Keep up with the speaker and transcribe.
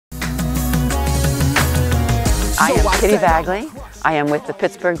I am Kitty Vagley. I am with the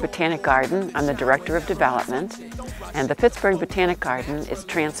Pittsburgh Botanic Garden. I'm the Director of Development. And the Pittsburgh Botanic Garden is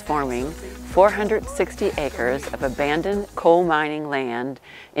transforming 460 acres of abandoned coal mining land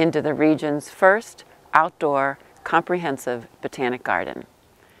into the region's first outdoor comprehensive botanic garden.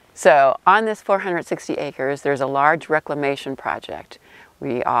 So on this 460 acres, there's a large reclamation project.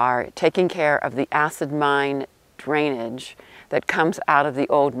 We are taking care of the acid mine drainage that comes out of the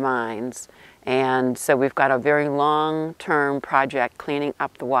old mines. And so we've got a very long-term project cleaning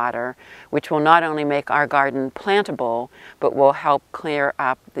up the water, which will not only make our garden plantable, but will help clear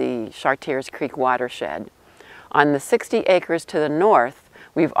up the Chartiers Creek watershed. On the 60 acres to the north,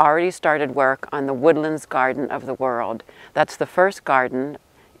 we've already started work on the Woodlands Garden of the World. That's the first garden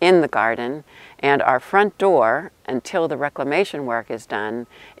in the garden, and our front door, until the reclamation work is done,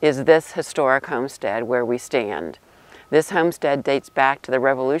 is this historic homestead where we stand. This homestead dates back to the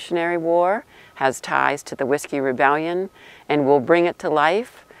Revolutionary War, has ties to the Whiskey Rebellion, and we'll bring it to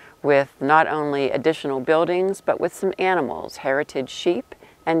life with not only additional buildings, but with some animals, heritage sheep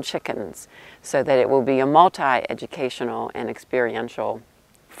and chickens, so that it will be a multi-educational and experiential,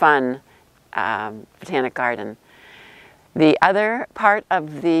 fun botanic garden. The other part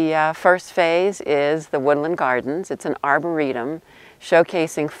of the first phase is the Woodland Gardens. It's an arboretum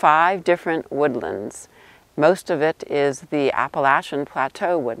showcasing 5 different woodlands. Most of it is the Appalachian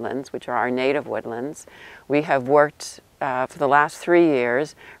Plateau woodlands, which are our native woodlands. We have worked for the last 3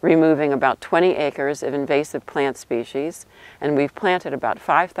 years removing about 20 acres of invasive plant species, and we've planted about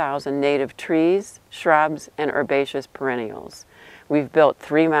 5,000 native trees, shrubs, and herbaceous perennials. We've built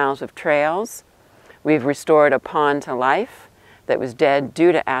 3 miles of trails. We've restored a pond to life that was dead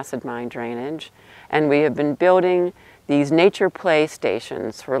due to acid mine drainage, and we have been building these nature play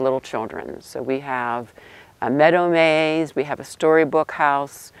stations for little children. So we have a meadow maze, we have a storybook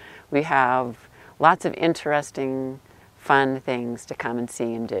house, we have lots of interesting, fun things to come and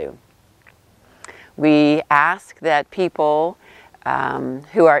see and do. We ask that people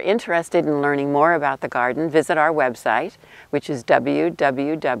who are interested in learning more about the garden visit our website, which is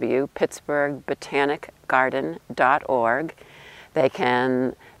www.pittsburghbotanicgarden.org. They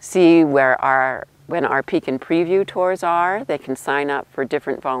can see when our peek and preview tours are. They can sign up for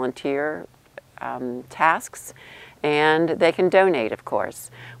different volunteer tasks, and they can donate, of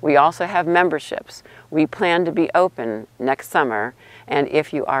course. We also have memberships. We plan to be open next summer, and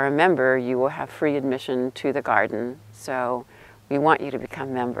if you are a member, you will have free admission to the garden. So we want you to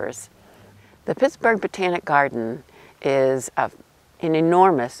become members. The Pittsburgh Botanic Garden is an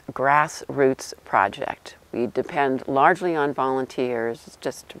enormous grassroots project. We depend largely on volunteers,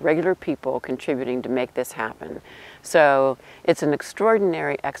 just regular people contributing to make this happen. So it's an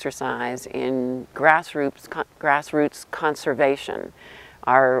extraordinary exercise in grassroots conservation.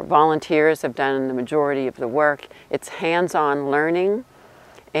 Our volunteers have done the majority of the work. It's hands-on learning,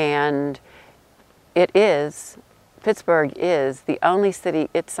 and Pittsburgh is the only city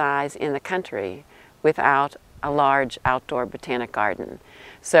its size in the country without a large outdoor botanic garden.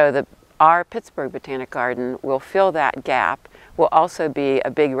 So our Pittsburgh Botanic Garden will fill that gap, will also be a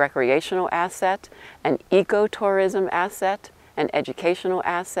big recreational asset, an ecotourism asset, an educational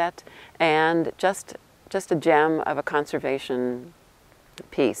asset, and just a gem of a conservation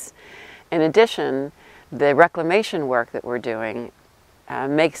piece. In addition, the reclamation work that we're doing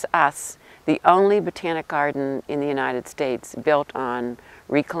makes us the only botanic garden in the United States built on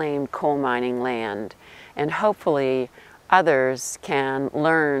reclaimed coal mining land. And hopefully others can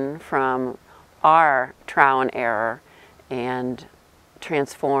learn from our trial and error and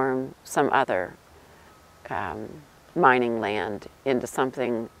transform some other mining land into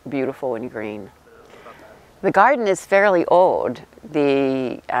something beautiful and green. The garden is fairly old.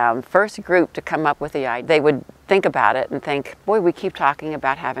 The first group to come up with the idea, they would think about it and think, boy, we keep talking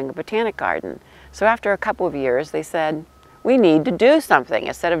about having a botanic garden. So after a couple of years, they said, we need to do something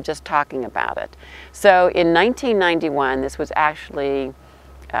instead of just talking about it. So in 1991, this was actually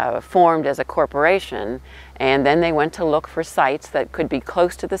formed as a corporation, and then they went to look for sites that could be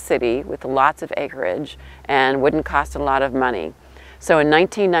close to the city with lots of acreage and wouldn't cost a lot of money. So in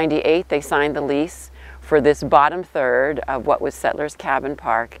 1998, they signed the lease for this bottom third of what was Settlers Cabin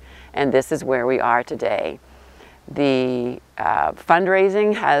Park, and this is where we are today. The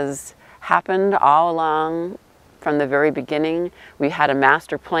fundraising has happened all along from the very beginning. We had a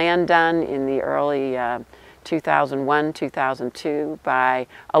master plan done in the early 2001, 2002 by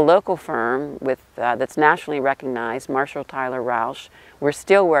a local firm that's nationally recognized, Marshall Tyler Rausch. We're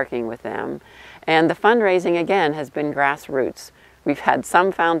still working with them. And the fundraising, again, has been grassroots. We've had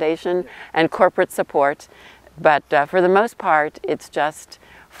some foundation and corporate support, but for the most part, it's just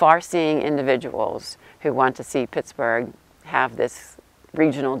far-seeing individuals who want to see Pittsburgh have this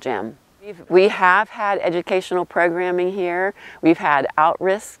regional gem. We have had educational programming here. We've had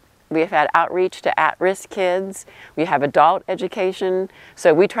outreach to at-risk kids. We have adult education.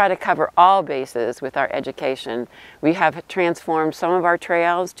 So we try to cover all bases with our education. We have transformed some of our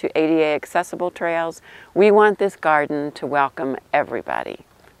trails to ADA accessible trails. We want this garden to welcome everybody.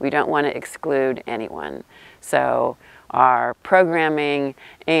 We don't want to exclude anyone. So our programming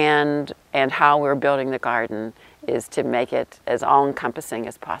and how we're building the garden is to make it as all-encompassing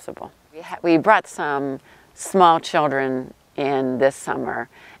as possible. We brought some small children in this summer,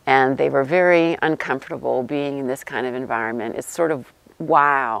 and they were very uncomfortable being in this kind of environment. It's sort of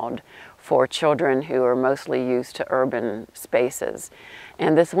wild for children who are mostly used to urban spaces.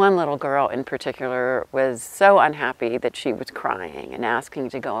 And this one little girl in particular was so unhappy that she was crying and asking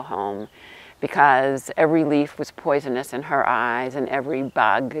to go home because every leaf was poisonous in her eyes and every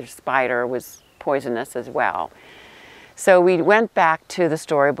bug or spider was poisonous as well. So we went back to the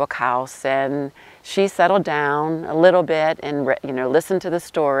storybook house, and she settled down a little bit and listened to the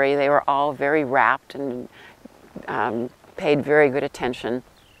story. They were all very rapt and paid very good attention.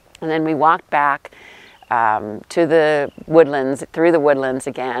 And then we walked back to the woodlands, through the woodlands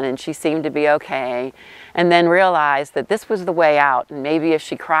again, and she seemed to be okay. And then realized that this was the way out, and maybe if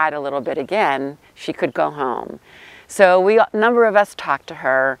she cried a little bit again, she could go home. So a number of us talked to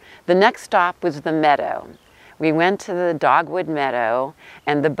her. The next stop was the meadow. We went to the dogwood meadow,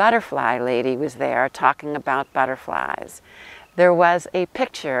 and the butterfly lady was there talking about butterflies. There was a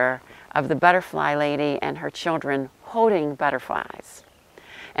picture of the butterfly lady and her children holding butterflies.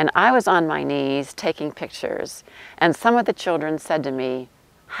 And I was on my knees taking pictures, and some of the children said to me,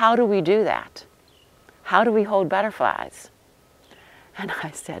 "How do we do that? How do we hold butterflies?" And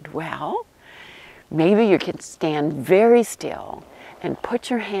I said, well, maybe you can stand very still and put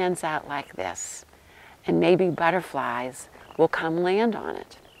your hands out like this, and maybe butterflies will come land on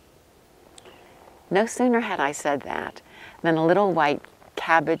it. No sooner had I said that than a little white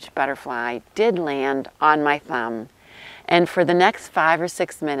cabbage butterfly did land on my thumb. And for the next 5 or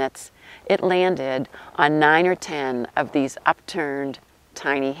 6 minutes, it landed on 9 or 10 of these upturned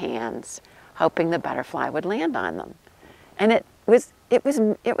tiny hands, hoping the butterfly would land on them. And it was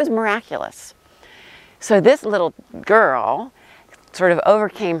miraculous. So this little girl sort of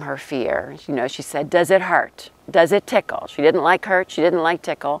overcame her fear. She said, "Does it hurt? Does it tickle?" She didn't like hurt, she didn't like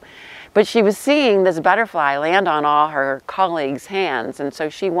tickle, but she was seeing this butterfly land on all her colleagues' hands, and so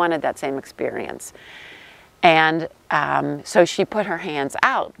she wanted that same experience. And so she put her hands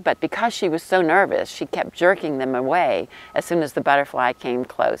out, but because she was so nervous, she kept jerking them away as soon as the butterfly came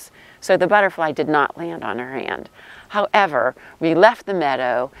close. So the butterfly did not land on her hand. However, we left the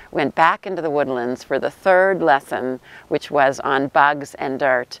meadow, went back into the woodlands for the 3rd lesson, which was on bugs and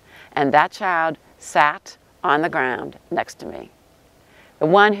dirt, and that child sat on the ground next to me. The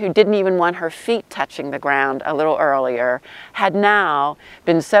one who didn't even want her feet touching the ground a little earlier had now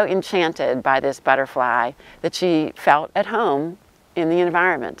been so enchanted by this butterfly that she felt at home in the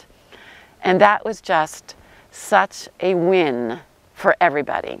environment. And that was just such a win for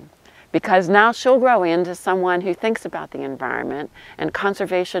everybody, because now she'll grow into someone who thinks about the environment, and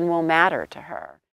conservation will matter to her.